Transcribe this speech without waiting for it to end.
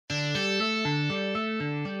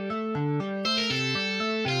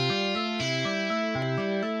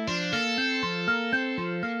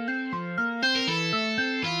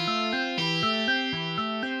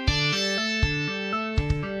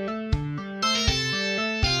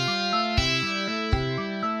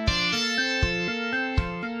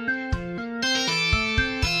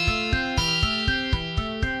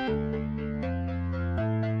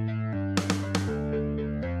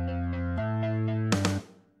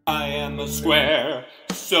a square,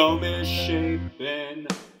 so misshapen.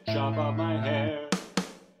 Chop off my hair,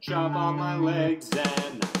 chop off my legs,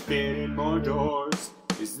 and fit in more doors.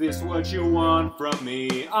 Is this what you want from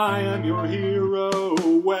me? I am your hero,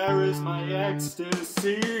 where is my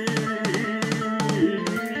ecstasy?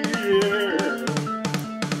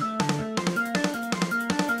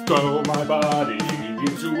 Throw my body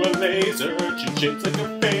into a laser, chin-chin's like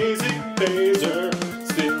a phasing phaser,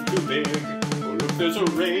 still too big. Oh look, there's a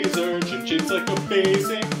razor, chin-chin's like a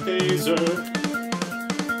phasing phaser.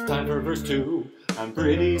 Time for verse 2. I'm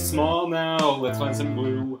pretty small now, let's find some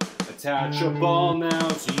glue. Attach a ball now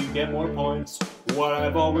so you get more points. What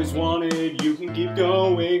I've always wanted, you can keep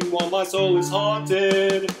going while my soul is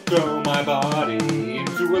haunted. Throw my body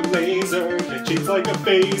into a laser, chin-chin's like a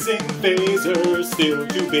phasing phaser, still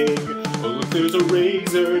too big. Oh look, there's a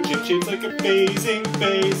razor, chin-chin's like a phasing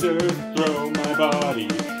phaser. Throw my body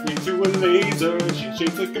into a laser,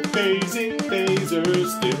 chin-chin's like a phasing phaser,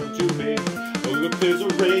 still too big. Oh look, there's a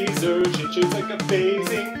razor, chin-chin's like a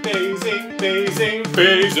phasing phaser.